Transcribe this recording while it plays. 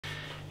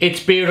It's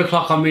beer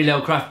o'clock on Real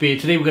Ale Craft Beer.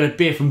 Today we've got a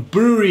beer from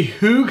Brouwerij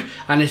Huyghe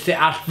and it's the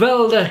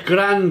Artevelde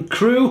Grand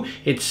Cru.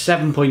 It's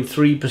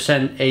 7.3%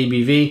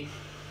 ABV.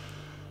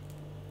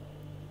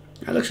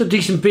 It looks a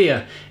decent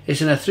beer. It's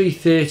in a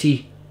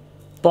 330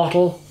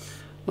 bottle.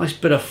 Nice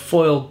bit of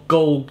foil,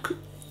 gold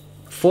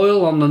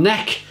foil on the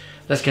neck.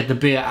 Let's get the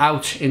beer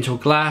out into a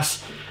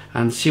glass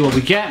and see what we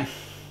get.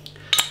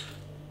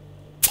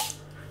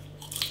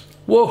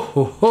 Whoa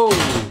ho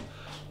ho!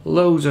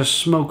 Loads of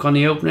smoke on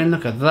the opening,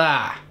 look at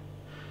that.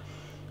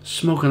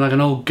 Smoking like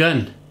an old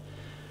gun.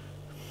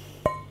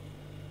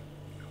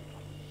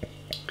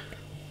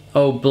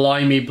 Oh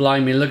blimey,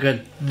 blimey, look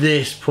at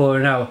this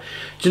pouring out.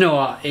 Do you know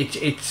what,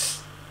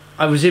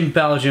 I was in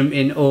Belgium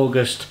in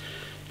August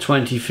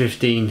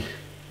 2015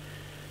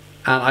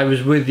 and I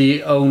was with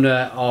the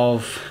owner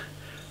of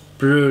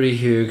Brouwerij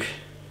Huyghe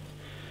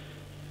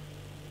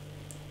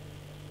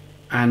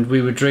and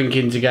we were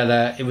drinking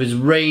together. It was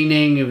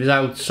raining, it was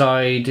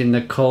outside in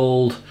the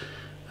cold.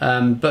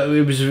 But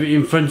it was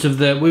in front of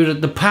we were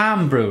at the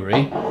Palm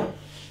Brewery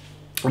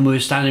and we were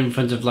standing in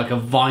front of like a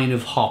vine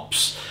of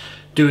hops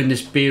doing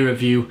this beer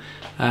review.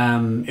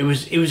 It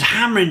was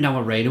hammering down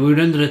with rain and we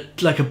were under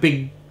like a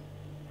big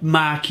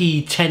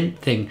marquee tent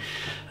thing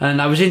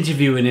and I was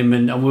interviewing him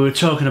and we were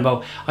talking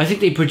about, I think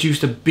they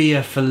produced a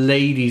beer for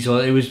ladies,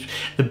 or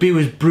the beer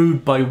was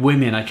brewed by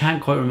women. I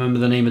can't quite remember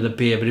the name of the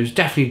beer, but it was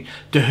definitely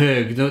De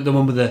Huyghe, the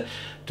one with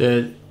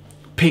the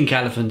pink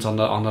elephant on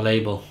the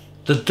label.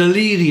 The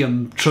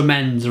Delirium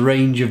Tremens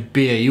range of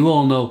beer. You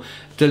all know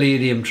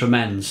Delirium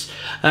Tremens.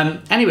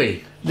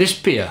 Anyway, this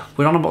beer,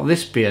 we're on about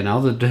this beer now,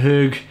 the De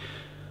Huyghe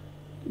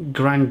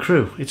Grand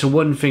Cru. It's a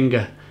one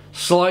finger,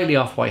 slightly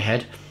off white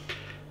head.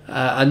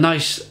 A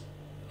nice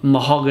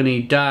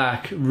mahogany,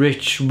 dark,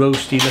 rich,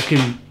 roasty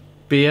looking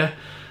beer.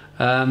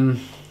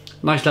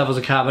 Nice levels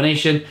of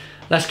carbonation.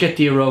 Let's get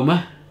the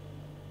aroma.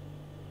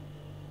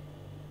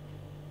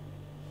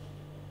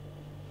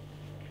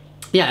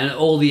 Yeah, and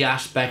all the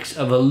aspects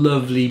of a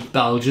lovely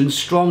Belgian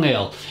strong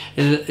ale.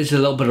 There's a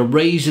little bit of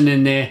raisin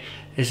in there.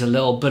 There's a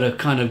little bit of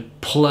kind of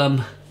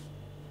plum.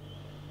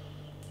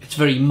 It's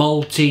very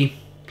malty.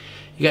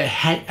 You get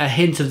a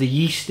hint of the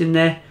yeast in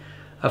there,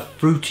 a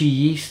fruity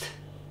yeast.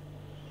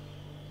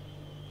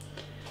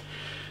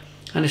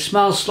 And it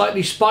smells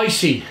slightly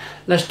spicy.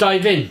 Let's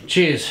dive in.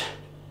 Cheers.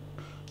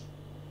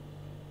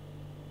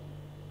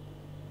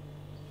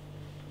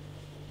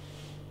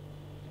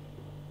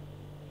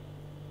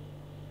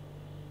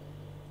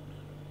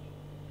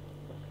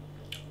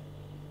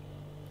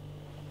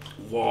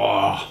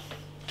 Wow.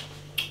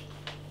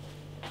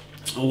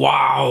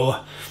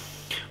 Wow.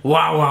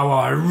 Wow, wow, wow.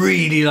 I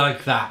really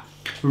like that.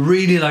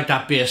 Really like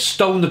that beer.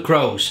 Stone the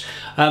Crows.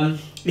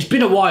 It's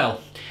been a while.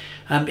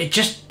 It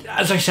just,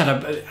 as I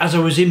said, as I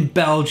was in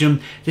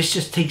Belgium, this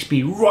just takes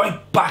me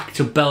right back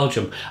to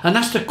Belgium. And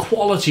that's the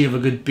quality of a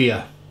good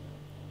beer.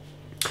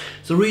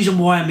 The reason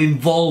why I'm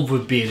involved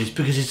with beer is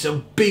because it's a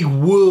big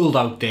world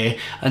out there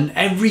and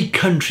every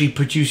country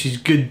produces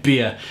good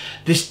beer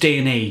this day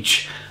and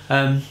age.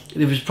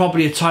 There was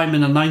probably a time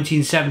in the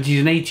 1970s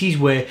and 80s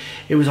where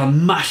it was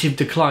on massive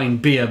decline,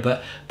 beer,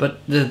 but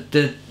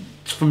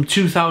from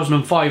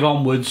 2005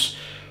 onwards,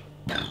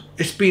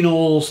 it's been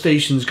all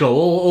stations go,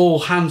 all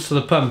hands to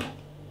the pump.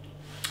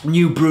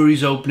 New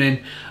breweries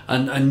opening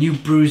and new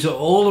breweries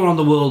all around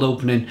the world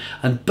opening,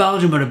 and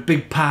Belgium are a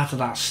big part of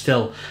that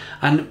still.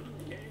 And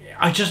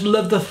I just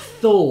love the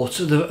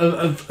thought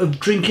of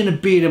drinking a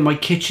beer in my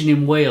kitchen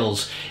in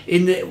Wales,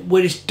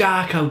 where it's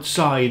dark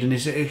outside and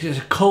it's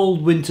a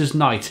cold winter's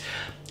night.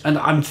 And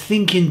I'm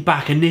thinking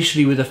back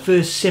initially with the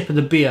first sip of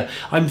the beer,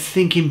 I'm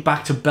thinking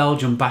back to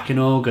Belgium back in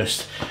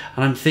August.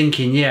 And I'm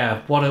thinking,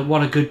 yeah, what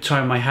a good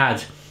time I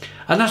had.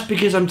 And that's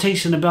because I'm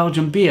tasting a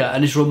Belgian beer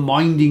and it's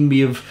reminding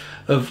me of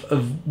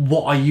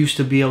what I used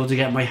to be able to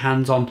get my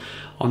hands on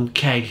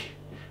keg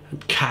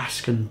and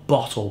cask and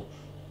bottle.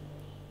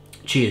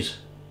 Cheers.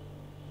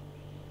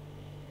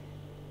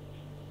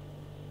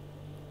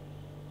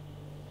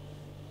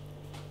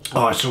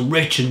 Oh, it's so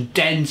rich and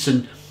dense,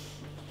 and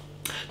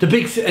the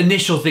big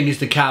initial thing is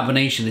the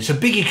carbonation. It's a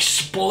big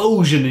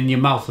explosion in your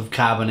mouth of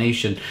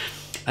carbonation,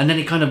 and then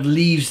it kind of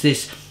leaves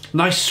this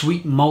nice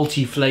sweet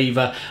malty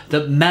flavour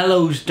that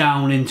mellows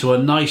down into a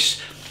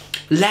nice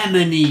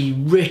lemony,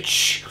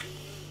 rich,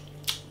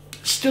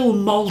 still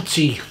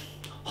malty,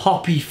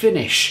 hoppy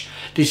finish.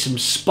 There's some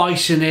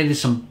spice in there, there's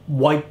some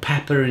white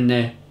pepper in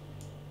there.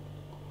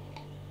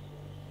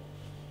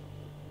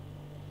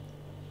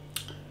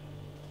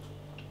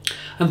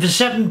 And for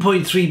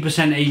 7.3%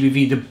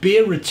 ABV, the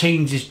beer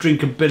retains its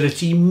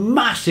drinkability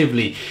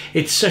massively.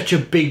 It's such a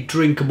big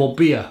drinkable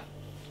beer.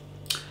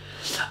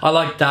 I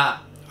like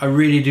that. I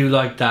really do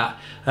like that.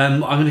 I'm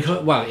going to call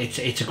it, well,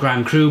 it's a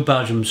Grand Cru,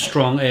 Belgium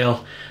strong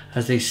ale,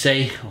 as they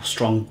say, or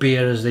strong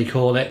beer as they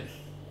call it.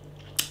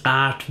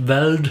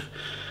 Artevelde,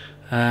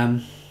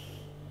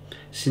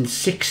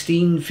 since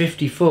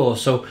 1654.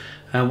 So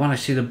when I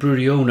see the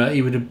brewery owner,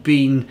 he would have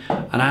been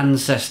an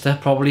ancestor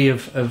probably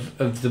of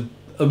the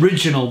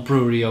original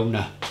brewery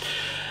owner.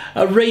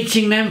 A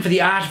rating then for the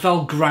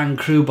Artevelde Grand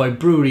Cru by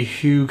Brouwerij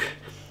Huyghe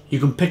You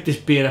can pick this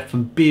beer up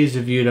from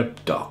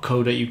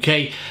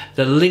beersofeurope.co.uk.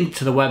 The link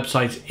to the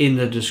website's in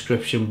the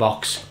description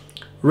box.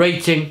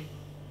 Rating.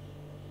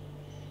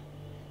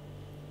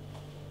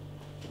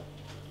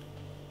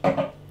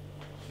 I'm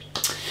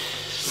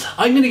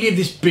going to give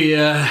this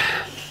beer,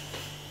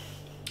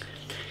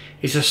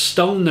 it's a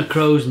Stone the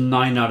Crows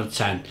 9 out of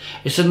 10.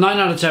 It's a 9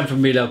 out of 10 for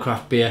Milo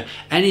Craft Beer.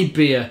 Any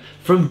beer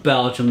from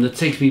Belgium that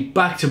takes me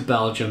back to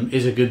Belgium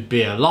is a good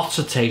beer. Lots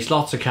of taste,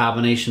 lots of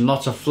carbonation,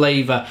 lots of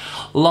flavour,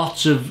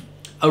 lots of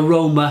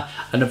aroma,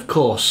 and of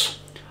course,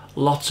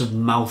 lots of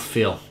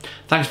mouthfeel.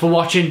 Thanks for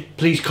watching.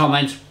 Please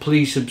comment,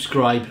 please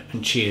subscribe,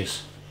 and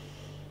cheers.